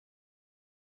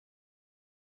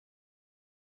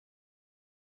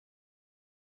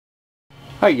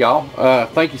Hey y'all,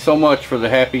 thank you so much for the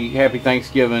happy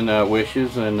Thanksgiving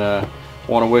wishes, and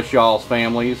want to wish y'all's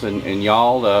families and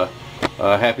y'all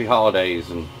happy holidays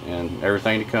and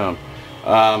everything to come.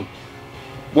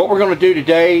 What we're going to do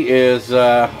today is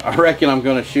I reckon I'm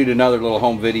going to shoot another little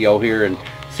home video here, and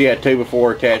see that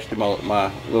 2x4 attached to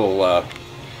my little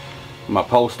my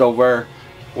post over there.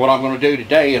 What I'm going to do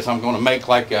today is I'm going to make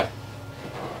like a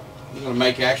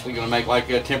like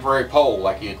a temporary pole,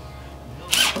 like you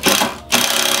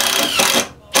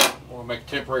make a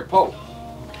temporary pole.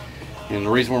 And the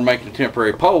reason we're making a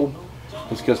temporary pole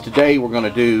is because today we're going to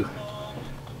do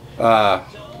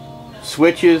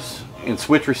switches and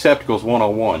switch receptacles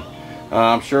 101.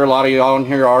 I'm sure a lot of y'all in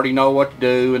here already know what to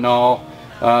do and all.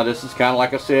 This is kind of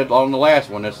like I said on the last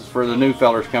one, this is for the new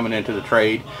fellers coming into the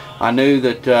trade. I knew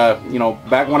that you know,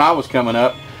 back when I was coming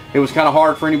up, it was kind of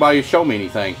hard for anybody to show me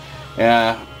anything,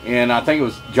 and I think it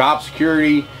was job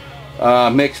security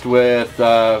mixed with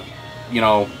you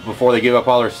know, before they give up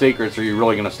all their secrets, are you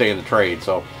really going to stay in the trade?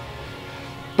 So,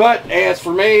 but as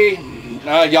for me,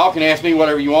 y'all can ask me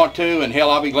whatever you want to, and hell,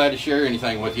 I'll be glad to share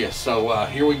anything with you. So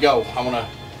here we go. I'm going to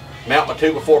mount my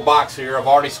 2x4 box here. I've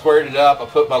already squared it up. I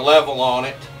put my level on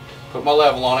it. And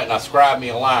I scribe me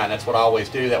a line. That's what I always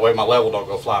do. That way my level don't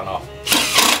go flying off.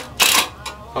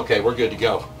 Okay, we're good to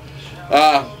go.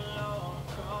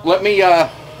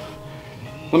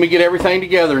 Let me get everything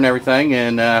together and everything,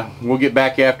 and we'll get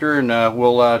back after, and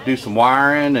we'll do some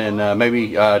wiring, and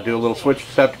maybe do a little switch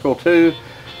receptacle too,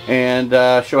 and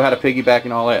show how to piggyback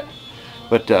and all that.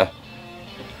 But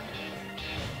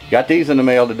got these in the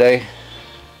mail today.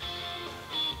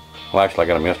 Well, actually I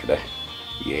got them yesterday.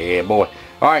 Yeah, boy.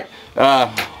 Alright, I'll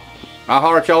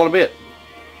holler at y'all in a bit.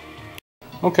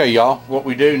 Okay, y'all, what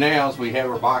we do now is we have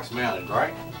our box mounted,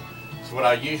 right? So what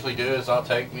I usually do is I'll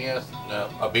take me a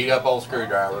beat up old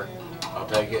screwdriver. I'll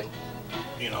take it,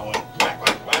 you know, and whack,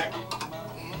 whack, whack.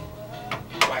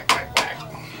 Whack, whack, whack.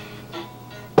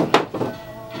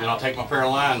 And I'll take my pair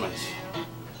of linemen's.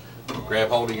 Grab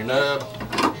hold of your nub.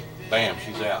 Bam,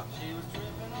 she's out.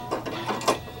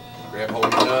 Grab hold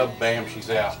of your nub. Bam, she's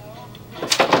out.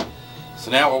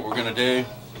 So now what we're going to do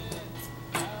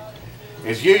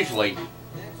is usually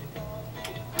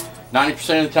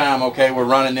 90% of the time, okay, we're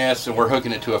running this and we're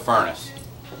hooking it to a furnace.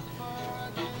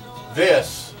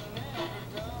 This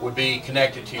would be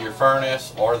connected to your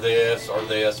furnace, or this,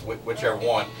 whichever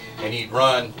one. And you'd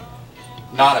run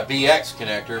not a BX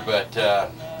connector, but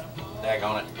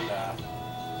daggone it,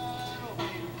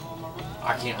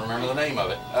 I can't remember the name of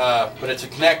it. But it's a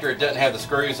connector. It doesn't have the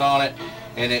screws on it,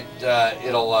 and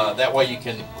it'll that way you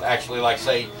can actually, like,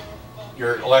 say,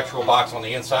 your electrical box on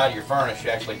the inside of your furnace, you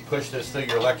actually push this through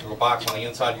your electrical box on the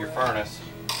inside of your furnace.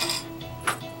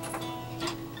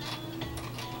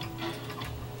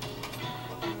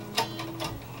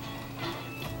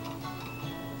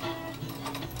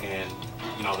 And,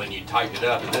 you know, then you tighten it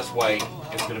up, and this way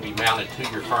it's going to be mounted to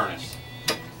your furnace.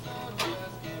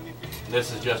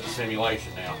 This is just a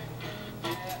simulation now.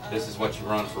 This is what you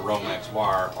run for Romex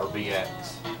wire or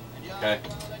BX. Okay?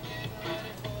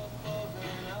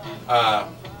 Of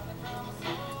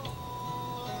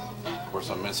course,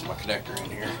 I'm missing my connector in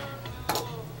here.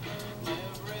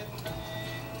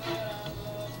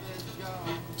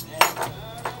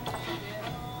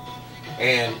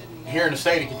 And here in the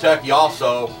state of Kentucky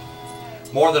also,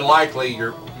 more than likely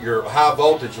your high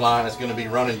voltage line is going to be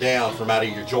running down from out of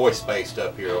your joist spaced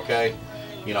up here, okay?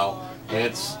 You know, and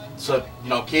it's, so, you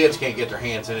know, kids can't get their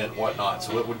hands in it and whatnot.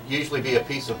 So it would usually be a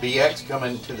piece of BX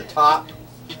coming to the top,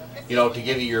 you know, to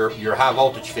give you your high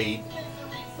voltage feed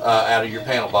out of your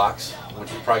panel box,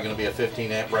 which is probably going to be a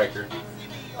 15 amp breaker,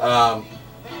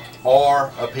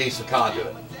 or a piece of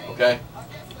conduit, okay?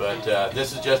 But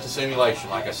this is just a simulation,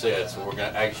 like I said, so we're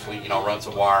going to actually, you know, run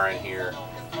some wire in here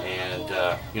and,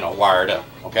 you know, wire it up,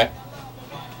 okay?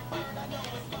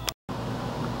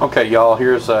 Okay, y'all,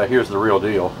 here's the real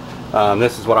deal.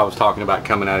 This is what I was talking about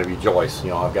coming out of your joist.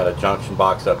 You know, I've got a junction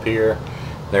box up here.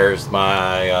 There's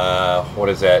my, what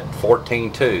is that,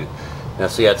 14.2. Now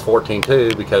see, that's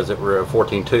 14.2 because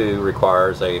 14.2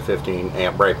 requires a 15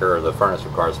 amp breaker, or the furnace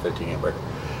requires a 15 amp breaker.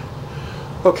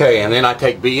 Okay, and then I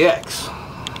take BX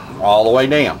all the way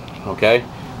down, okay?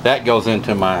 That goes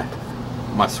into my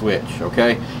switch,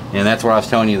 okay? And that's what I was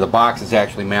telling you, the box is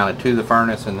actually mounted to the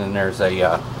furnace, and then there's a,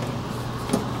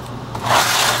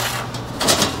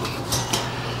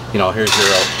 you know, here's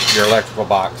your electrical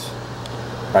box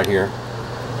right here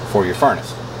for your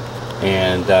furnace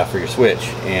and for your switch,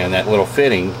 and that little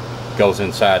fitting goes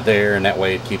inside there, and that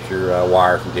way it keeps your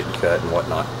wire from getting cut and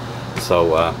whatnot.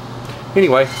 So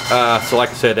anyway, so like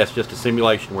I said, that's just a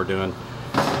simulation we're doing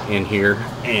in here,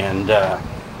 and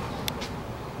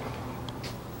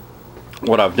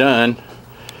what I've done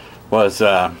was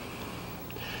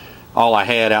all I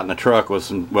had out in the truck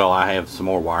was, well, I have some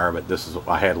more wire, but this is what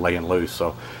I had laying loose.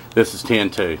 So this is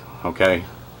 10-2, okay?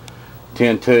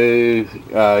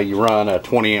 10-2, you run a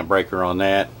 20 amp breaker on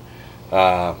that.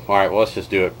 Alright, well, let's just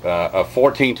do it. A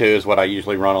 14-2 is what I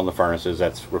usually run on the furnaces.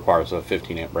 That requires a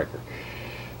 15 amp breaker.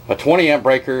 A 20 amp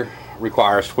breaker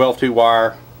requires 12-2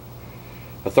 wire.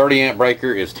 A 30 amp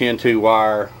breaker is 10-2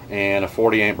 wire, and a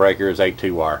 40 amp breaker is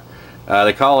 8-2 wire.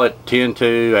 They call it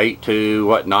 10-2, 8-2,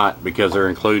 whatnot, because they're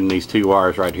including these two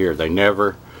wires right here.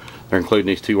 They're including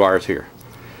these two wires here.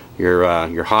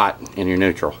 Your hot and your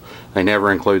neutral. They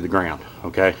never include the ground,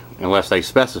 okay? Unless they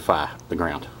specify the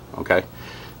ground, okay?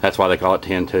 That's why they call it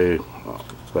 10-2.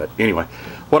 But anyway,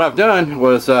 what I've done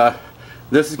was,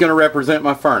 this is going to represent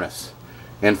my furnace.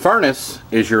 And furnace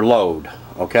is your load,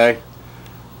 okay?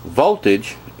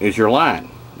 Voltage is your line,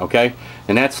 okay?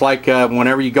 And that's like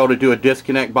whenever you go to do a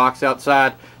disconnect box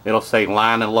outside, it'll say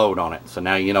line and load on it. So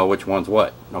now you know which one's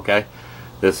what, okay?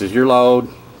 This is your load,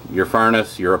 your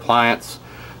furnace, your appliance.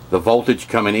 The voltage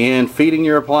coming in, feeding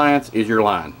your appliance, is your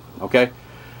line, okay?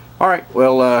 Alright,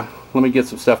 well, let me get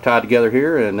some stuff tied together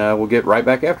here, and we'll get right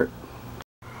back after it.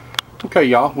 Okay,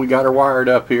 y'all, we got her wired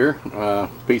up here.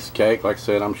 Piece of cake, like I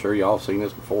said, I'm sure y'all have seen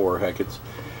this before. Heck, it's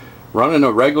running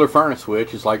a regular furnace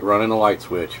switch. It's like running a light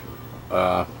switch.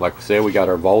 Like we said, we got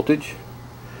our voltage,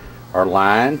 our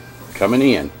line coming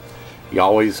in. You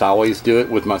always do it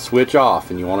with my switch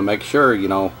off, and you want to make sure, you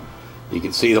know, you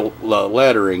can see the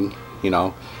lettering, you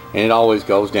know, and it always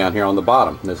goes down here on the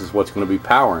bottom. This is what's going to be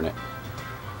powering it.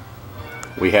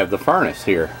 We have the furnace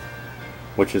here,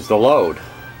 which is the load,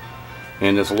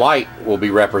 and this light will be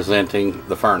representing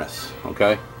the furnace,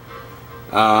 okay?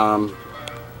 I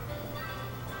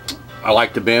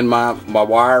like to bend my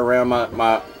wire around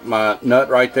my nut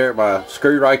right there, my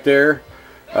screw right there,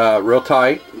 real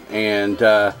tight, and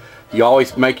you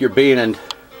always make your bend,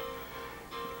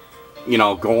 you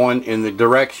know, going in the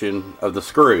direction of the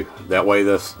screw. That way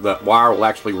the wire will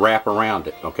actually wrap around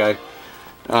it, okay?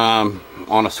 On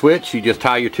a switch, you just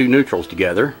tie your two neutrals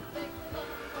together,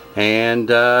 and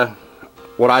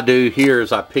what I do here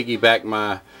is I piggyback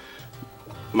my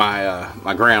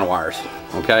ground wires,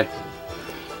 okay?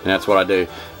 And that's what I do.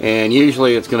 And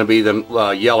usually it's going to be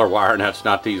the yellow wire, and that's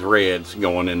not these reds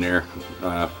going in there,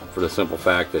 for the simple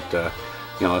fact that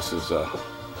you know, this is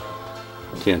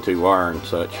 10-2 wire and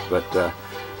such. But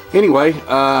anyway,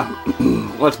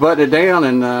 let's button it down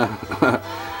and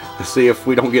let's see if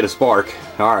we don't get a spark.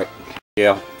 Alright,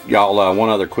 yeah, y'all, one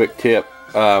other quick tip.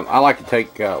 I like to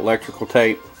take electrical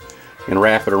tape and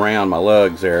wrap it around my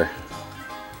lugs there.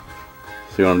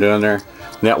 See what I'm doing there?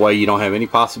 And that way you don't have any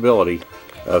possibility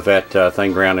of that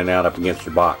thing grounding out up against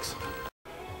your box.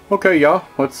 Okay, y'all,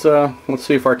 let's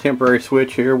see if our temporary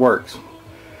switch here works.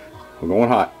 We're going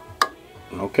hot.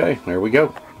 Okay, there we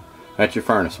go. That's your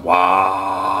furnace.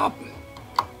 Wop.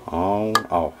 On,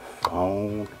 off,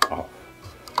 on, off.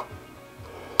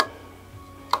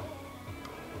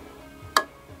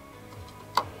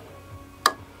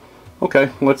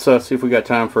 Okay, let's see if we got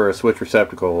time for a switch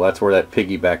receptacle. That's where that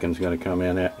piggybacking is going to come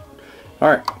in at.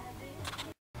 Alright.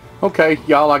 Okay,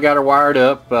 y'all, I got her wired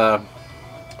up.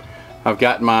 I've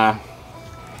got my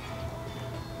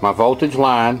voltage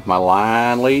line, my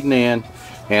line leading in,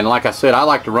 and like I said, I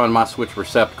like to run my switch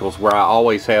receptacles where I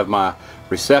always have my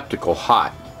receptacle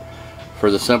hot, for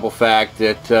the simple fact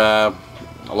that a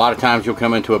lot of times you'll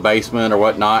come into a basement or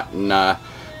whatnot, and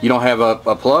you don't have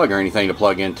a plug or anything to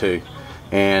plug into.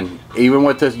 And even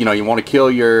with this, you know, you want to kill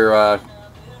your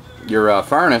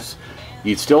furnace,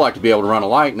 you'd still like to be able to run a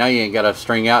light. Now you ain't got to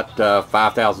string out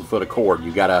 5,000 foot of cord.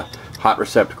 You got a hot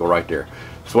receptacle right there.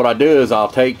 So what I do is I'll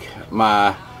take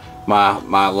my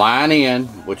line in,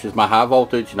 which is my high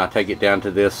voltage, and I take it down to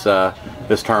this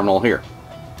this terminal here.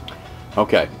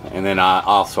 Okay, and then I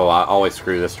always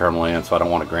screw this terminal in, so I don't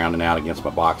want it grounding out against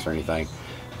my box or anything.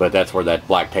 But that's where that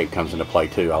black tape comes into play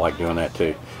too. I like doing that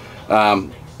too.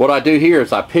 What I do here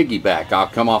is I piggyback. I'll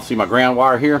come off, see my ground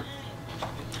wire here.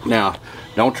 Now,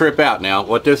 don't trip out now.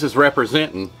 What this is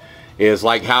representing is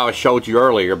like how I showed you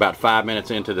earlier, about 5 minutes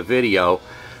into the video,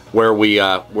 where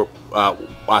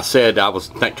I said I was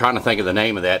trying to think of the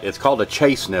name of that. It's called a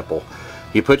chase nipple.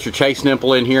 You put your chase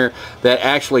nipple in here that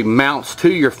actually mounts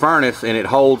to your furnace, and it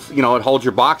holds, you know, it holds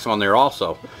your box on there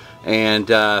also. And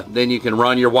then you can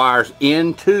run your wires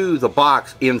into the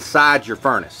box inside your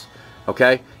furnace.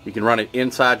 Okay, you can run it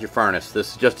inside your furnace.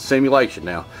 This is just a simulation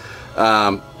now.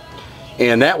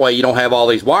 And that way you don't have all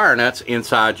these wire nuts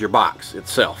inside your box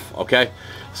itself. Okay,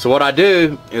 so what I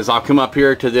do is I'll come up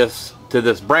here to this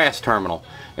brass terminal,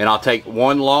 and I'll take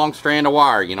one long strand of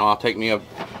wire. You know, I'll take me a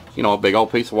you know, a big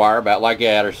old piece of wire about like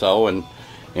that or so,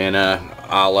 and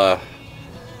I'll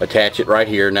attach it right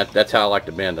here, and that's how I like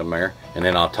to bend them there, and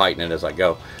then I'll tighten it as I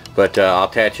go. But I'll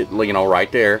attach it, you know,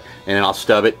 right there, and then I'll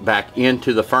stub it back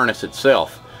into the furnace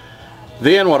itself.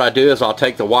 Then what I do is I'll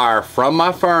take the wire from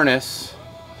my furnace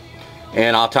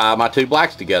and I'll tie my two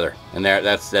blacks together, and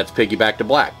that's piggyback to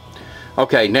black.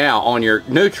 Okay, now on your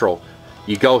neutral,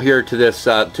 you go here to this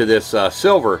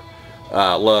silver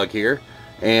lug here,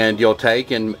 and you'll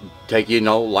take, you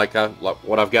know, like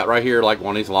what I've got right here, like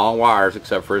one of these long wires,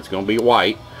 except for it's going to be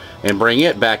white, and bring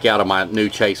it back out of my new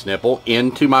chase nipple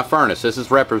into my furnace. This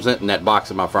is representing that box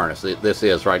of my furnace. This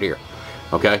is right here.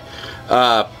 Okay,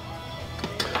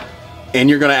 and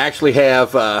you're going to actually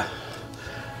have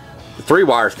 3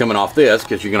 wires coming off this,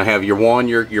 because you're going to have your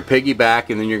piggyback,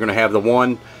 and then you're going to have the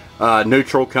one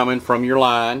neutral coming from your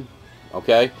line.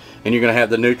 Okay, and you're going to have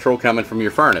the neutral coming from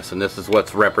your furnace, and this is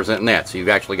what's representing that. So you've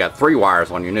actually got 3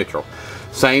 wires on your neutral.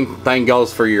 Same thing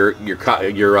goes for your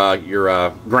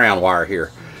ground wire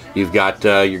here. You've got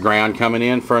your ground coming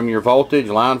in from your voltage,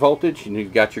 line voltage, and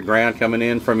you've got your ground coming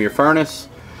in from your furnace,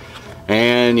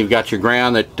 and you've got your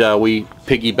ground that we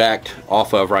piggybacked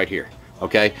off of right here.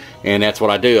 Okay, and that's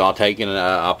what I do. I'll take and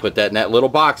I'll put that in that little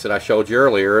box that I showed you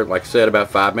earlier, like I said,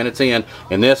 about 5 minutes in,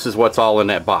 and this is what's all in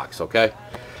that box. Okay,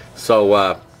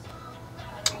 so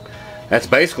that's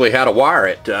basically how to wire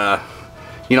it.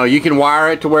 You know, you can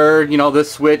wire it to where, you know,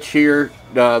 this switch here,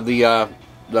 the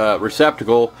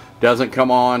receptacle doesn't come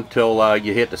on till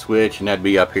you hit the switch, and that'd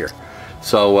be up here.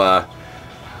 So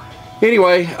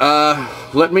anyway,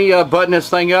 let me button this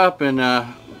thing up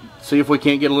and see if we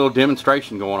can't get a little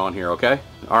demonstration going on here. Okay,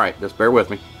 all right, just bear with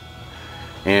me.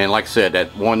 And like I said,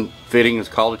 that one fitting is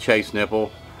called a chase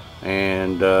nipple,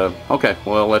 and okay,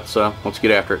 well, let's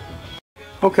get after it.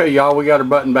 Okay, y'all, we got her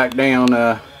button back down.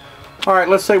 All right,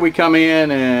 let's say we come in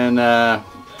and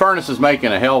furnace is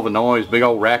making a hell of a noise, big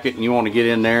old racket, and you want to get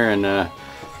in there and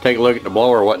take a look at the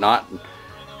blower or whatnot.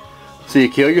 So you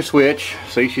kill your switch.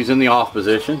 See, she's in the off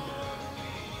position,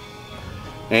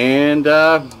 and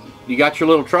you got your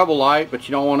little trouble light, but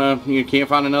you don't want to, you can't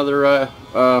find another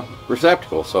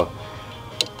receptacle. So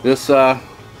this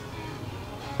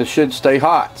should stay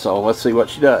hot. So let's see what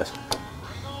she does.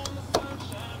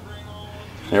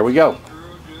 There we go.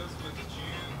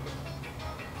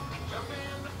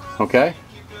 Okay,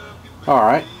 all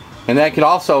right, and that could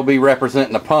also be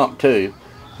representing the pump too.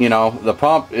 You know, the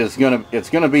pump is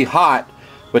gonna be hot,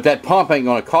 but that pump ain't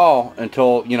gonna call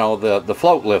until, you know, the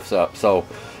float lifts up. So,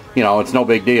 you know, it's no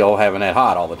big deal having that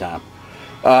hot all the time.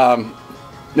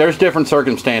 There's different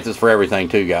circumstances for everything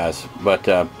too, guys. But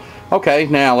okay,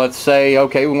 now let's say,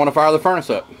 okay, we want to fire the furnace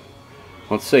up.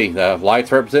 Let's see, the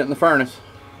lights representing the furnace.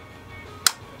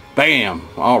 Bam!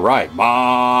 All right,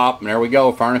 bop! And there we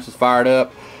go. Furnace is fired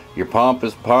up. Your pump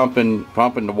is pumping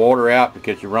the water out,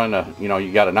 because you run a, you know,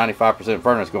 you got a 95%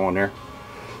 furnace going there.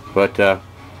 But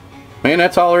man,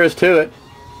 that's all there is to it.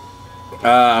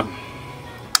 Not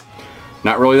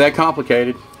really that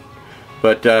complicated.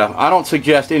 But I don't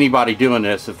suggest anybody doing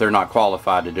this if they're not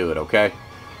qualified to do it. Okay,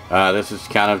 this is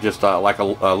kind of just like a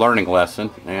learning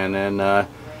lesson, and then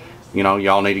you know,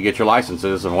 y'all need to get your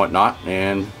licenses and whatnot,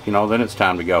 and you know, then it's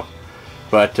time to go.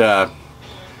 But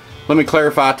let me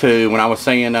clarify too, when I was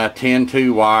saying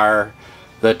 10-2 wire,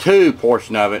 the 2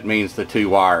 portion of it means the 2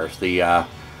 wires, the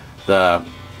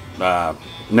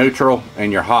neutral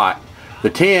and your hot. The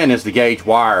 10 is the gauge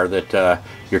wire that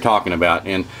you're talking about,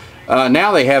 and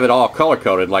now they have it all color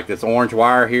coded. Like this orange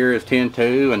wire here is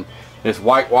 10-2, and this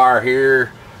white wire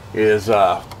here is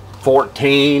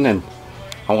 14. And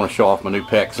I want to show off my new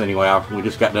PEX anyway. We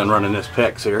just got done running this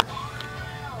PEX here,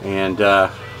 and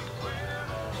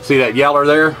see that yeller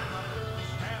there?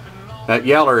 That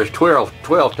yeller is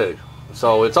 12-2.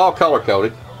 So it's all color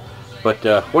coded. But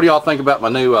what do y'all think about my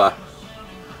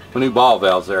new ball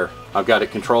valves there? I've got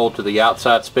it controlled to the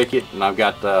outside spigot, and I've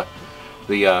got the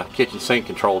kitchen sink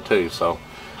control too. So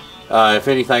if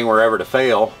anything were ever to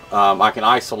fail, I can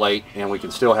isolate, and we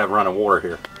can still have running water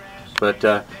here.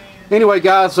 But anyway,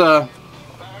 guys, I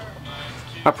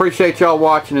appreciate y'all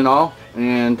watching and all,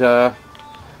 and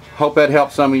hope that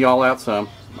helps some of y'all out some.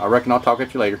 I reckon I'll talk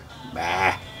at you later.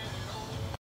 Bye.